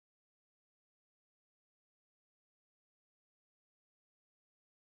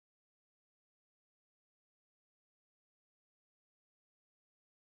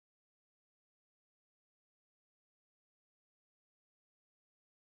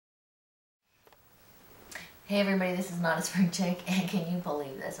Hey everybody, this is Not a Spring Chick, and can you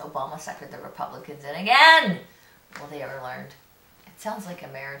believe this? Obama suckered the Republicans in again! Well, they ever learned. It sounds like a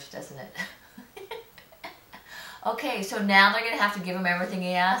marriage, doesn't it? Okay, so now they're going to have to give him everything he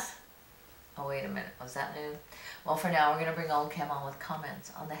asks? Oh, wait a minute. Was that new? Well, for now, we're going to bring Oldecam on with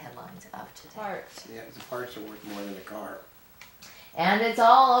comments on the headlines of today. Parts. Yeah, the parts are worth more than a car. And it's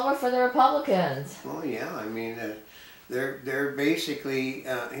all over for the Republicans. Well, yeah, I mean, they're basically,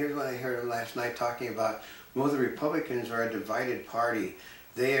 here's what I heard last night talking about, well, the Republicans are a divided party.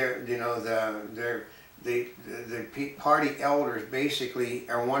 They're, you know, the party elders basically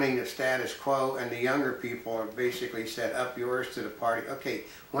are wanting the status quo, and the younger people are basically said, up yours to the party. Okay,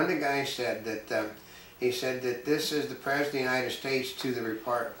 one of the guys said that, he said that this is the President of the United States to the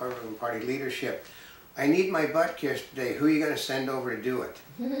Republican Party leadership. I need my butt kissed today. Who are you going to send over to do it?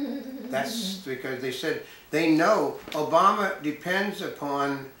 That's because they said they know Obama depends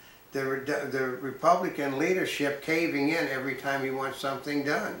upon the Republican leadership caving in every time he wants something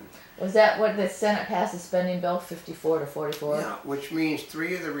done. Was that what the Senate passed the spending bill 54 to 44? Yeah, which means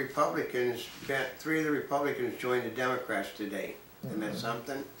three of the Republicans joined the Democrats today. Isn't that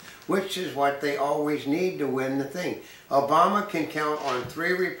something? Which is what they always need to win the thing. Obama can count on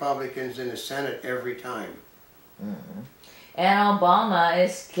 3 Republicans in the Senate every time. And Obama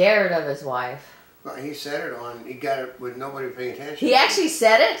is scared of his wife. Well, he said it he got it with nobody paying attention. He actually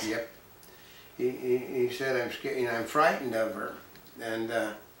said it? Yep. He said, I'm scared, you know, I'm frightened of her. And,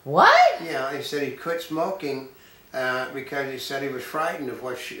 what? yeah, he said he quit smoking because he said he was frightened of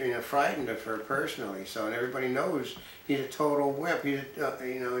what she, you know, frightened of her personally. So, and everybody knows he's a total wimp. He's,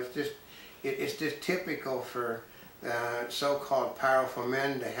 you know, it's just typical for so-called powerful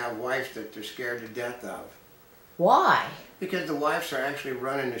men to have wives that they're scared to death of. Why? Because the wives are actually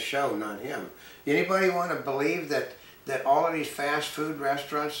running the show, not him. Anybody want to believe that all of these fast food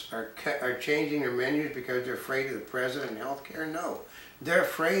restaurants are changing their menus because they're afraid of the president and health care? No. They're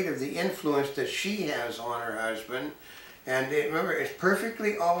afraid of the influence that she has on her husband. And remember, it's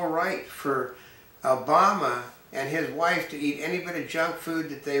perfectly all right for Obama and his wife to eat any bit of junk food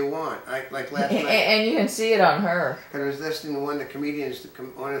that they want. Like last night. And you can see it on her. I was listening to one of the comedians,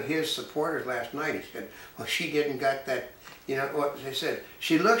 one of his supporters last night. He said, well, she didn't got that, you know, what they said,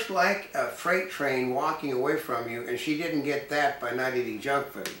 she looks like a freight train walking away from you, and she didn't get that by not eating junk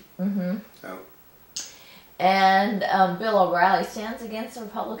food. So. And Bill O'Reilly stands against the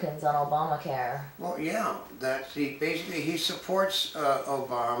Republicans on Obamacare. Well, yeah, basically he supports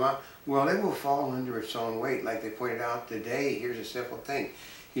Obama. Well, it will fall under its own weight, like they pointed out today. Here's a simple thing.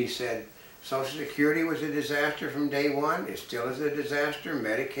 He said Social Security was a disaster from day one. It still is a disaster.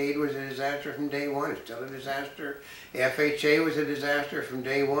 Medicaid was a disaster from day one. It's still a disaster. FHA was a disaster from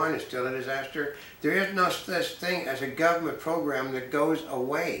day one. It's still a disaster. There is no such thing as a government program that goes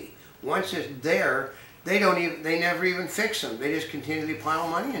away. Once it's there, they never even fix them. They just continually pile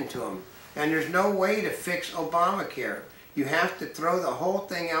money into them. And there's no way to fix Obamacare. You have to throw the whole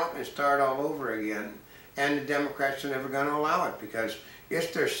thing out and start all over again. And the Democrats are never going to allow it because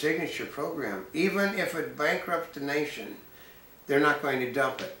it's their signature program. Even if it bankrupts the nation, they're not going to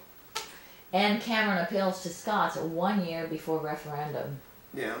dump it. And Cameron appeals to Scots 1 year before referendum.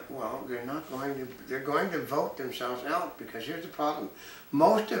 Yeah, well, they're going to vote themselves out because here's the problem.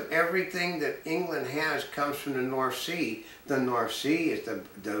 Most of everything that England has comes from the North Sea. The North Sea is the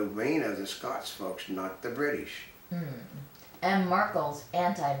domain of the Scots folks, not the British. And Merkel's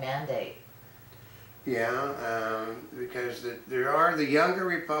anti-mandate. Yeah, because there are the younger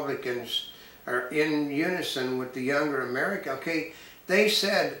Republicans are in unison with the younger America. Okay, they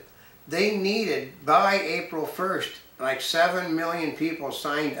said they needed, by April 1st, like 7 million people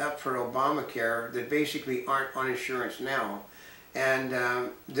signed up for Obamacare that basically aren't on insurance now. And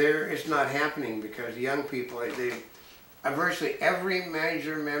it's not happening because young people, virtually every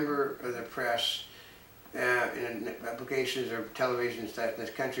major member of the press, in publications or television stuff in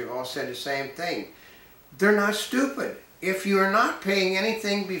this country have all said the same thing. They're not stupid. If you're not paying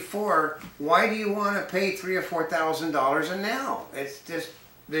anything before, why do you want to pay $3,000 or $4,000 now? It's just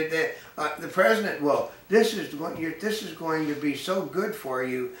the president. Well, this is going to be so good for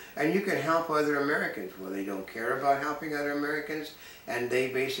you, and you can help other Americans. Well, they don't care about helping other Americans, and they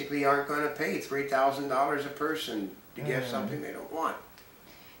basically aren't going to pay $3,000 a person to get something they don't want.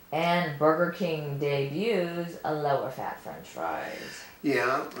 And Burger King debuts a lower fat French fries.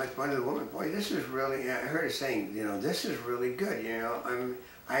 Yeah, like one of the women, boy, this is really, I heard her saying, you know, this is really good, you know,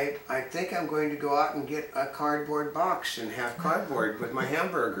 I think I'm going to go out and get a cardboard box and have cardboard with my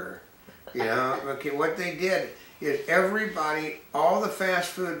hamburger. You know, okay, what they did is everybody, all the fast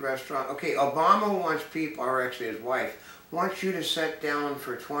food restaurants, okay, Obama wants people, or actually his wife, wants you to sit down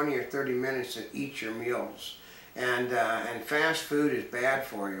for 20 or 30 minutes and eat your meals. and fast food is bad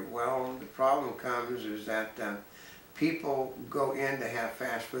for you. Well, the problem comes is that people go in to have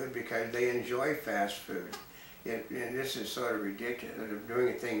fast food because they enjoy fast food. And this is sort of ridiculous. They're doing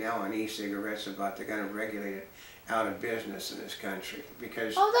a thing now on e-cigarettes about they're going to regulate it out of business in this country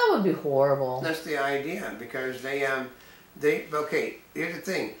because that would be horrible. that's the idea, because they okay, here's the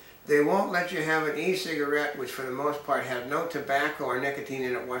thing. They won't let you have an e-cigarette, which for the most part has no tobacco or nicotine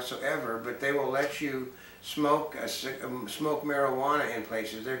in it whatsoever, but they will let you smoke smoke marijuana in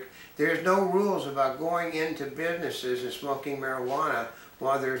places. There's no rules about going into businesses and smoking marijuana,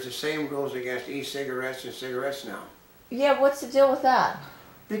 while there's the same rules against e-cigarettes and cigarettes now. Yeah, what's the deal with that?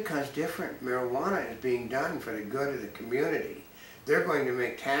 Because different marijuana is being done for the good of the community. They're going to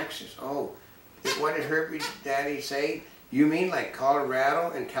make taxes. Oh, what did Herbie Daddy say? You mean like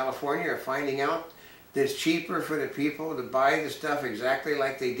Colorado and California are finding out that it's cheaper for the people to buy the stuff exactly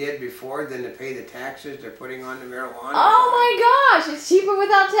like they did before than to pay the taxes they're putting on the marijuana? Oh my gosh, it's cheaper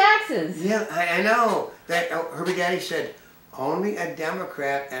without taxes. Yeah, I know. That Herbie Daddy said only a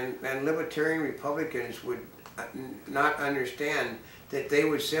Democrat and Libertarian Republicans would not understand that they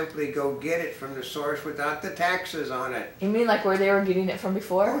would simply go get it from the source without the taxes on it. You mean like where they were getting it from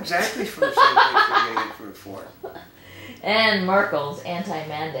before? Oh, exactly from the same place they were getting it from before. And Merkel's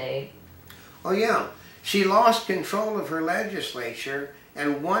anti-mandate. Oh yeah, she lost control of her legislature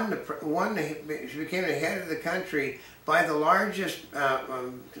and she became the head of the country by the largest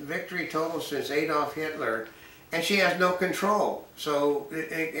victory total since Adolf Hitler, and she has no control. So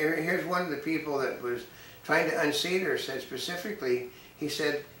here's one of the people that was trying to unseat her said specifically, he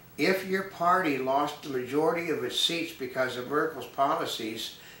said, if your party lost the majority of its seats because of Merkel's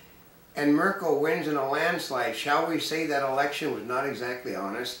policies, and Merkel wins in a landslide, shall we say that election was not exactly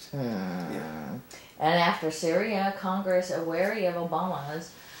honest? Yeah. And after Syria, Congress are wary of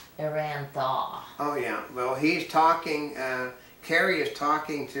Obama's Iran thaw. Oh yeah, well he's talking, Kerry is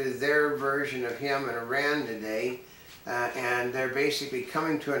talking to their version of him in Iran today, and they're basically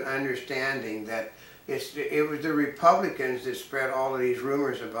coming to an understanding that it was the Republicans that spread all of these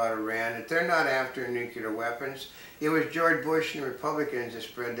rumors about Iran, that they're not after nuclear weapons. It was George Bush and the Republicans that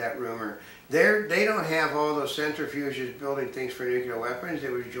spread that rumor. They don't have all those centrifuges building things for nuclear weapons.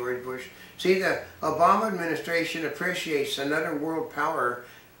 It was George Bush. See, the Obama administration appreciates another world power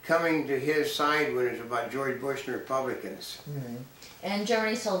coming to his side when it's about George Bush and Republicans. Mm-hmm. And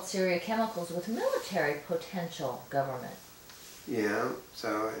Germany sold Syria chemicals with military potential, government. Yeah,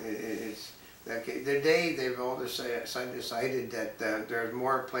 so it's... Okay, today they've all decided that there's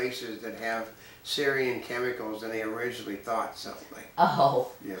more places that have Syrian chemicals than they originally thought. So,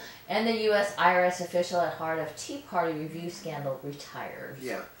 oh, yeah. And the U.S. IRS official at heart of Tea Party review scandal retires.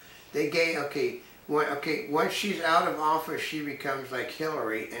 Yeah, they gave once she's out of office, she becomes like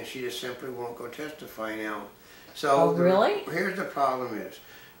Hillary, and she just simply won't go testify now. So, really? Here's the problem: is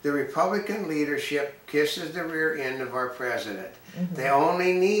the Republican leadership kisses the rear end of our president. Mm-hmm. They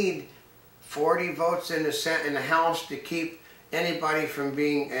only need 40 votes in the House to keep anybody from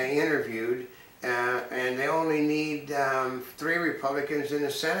being interviewed, and they only need 3 Republicans in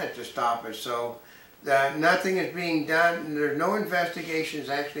the Senate to stop it. So nothing is being done. There's no investigations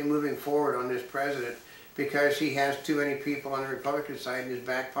actually moving forward on this president because he has too many people on the Republican side in his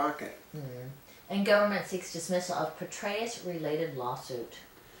back pocket. Mm-hmm. And government seeks dismissal of Petraeus-related lawsuit.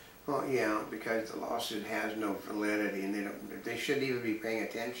 Well, yeah, because the lawsuit has no validity, and they shouldn't even be paying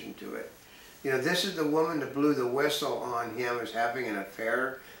attention to it. You know, this is the woman that blew the whistle on him as having an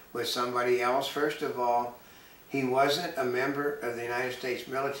affair with somebody else. First of all, he wasn't a member of the United States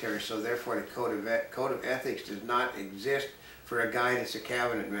military, so therefore the code of ethics does not exist for a guy that's a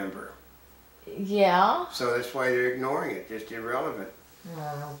cabinet member. Yeah. So that's why they're ignoring it, just irrelevant.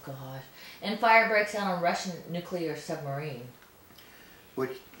 Oh, gosh. And fire breaks out on Russian nuclear submarine.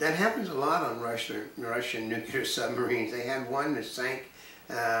 That happens a lot on Russian nuclear submarines. They had one that sank.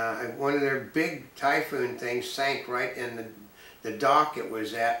 One of their big Typhoon things sank right in the dock it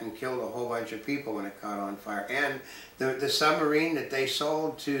was at and killed a whole bunch of people when it caught on fire. And the submarine that they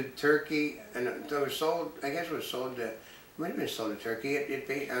sold to Turkey, and it was sold, I guess it was sold to, it might have been sold to Turkey.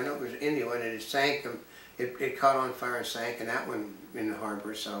 I know it was India when it sank. It caught on fire and sank, and that one in the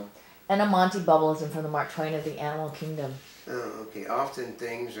harbor. So. And a Monty Bubbleism from the Mark Twain of the Animal Kingdom. Oh, okay. Often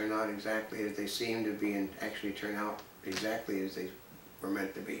things are not exactly as they seem to be and actually turn out exactly as they were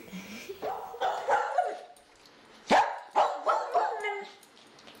meant to be.